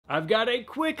I've got a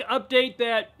quick update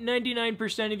that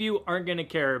 99% of you aren't going to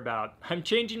care about. I'm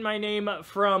changing my name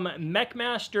from Mech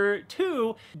Master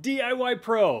to DIY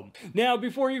Pro. Now,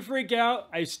 before you freak out,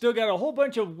 I still got a whole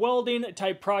bunch of welding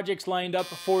type projects lined up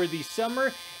for the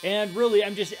summer, and really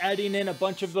I'm just adding in a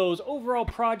bunch of those overall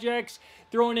projects,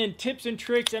 throwing in tips and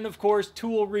tricks, and of course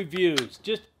tool reviews.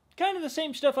 Just kind of the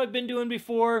same stuff I've been doing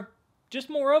before, just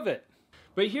more of it.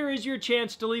 But here is your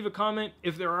chance to leave a comment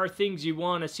if there are things you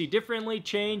want to see differently,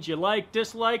 change, you like,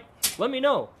 dislike. Let me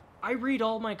know. I read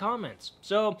all my comments.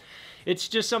 So it's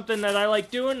just something that I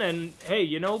like doing, and hey,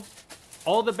 you know,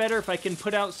 all the better if I can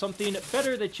put out something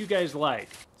better that you guys like.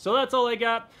 So that's all I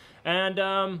got.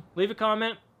 And leave a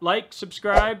comment, like,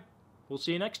 subscribe. We'll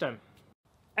see you next time.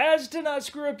 As to not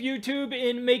screw up YouTube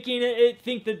in making it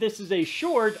think that this is a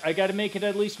short, I gotta make it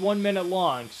at least 1 minute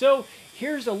long. So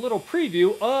here's a little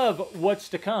preview of what's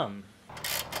to come.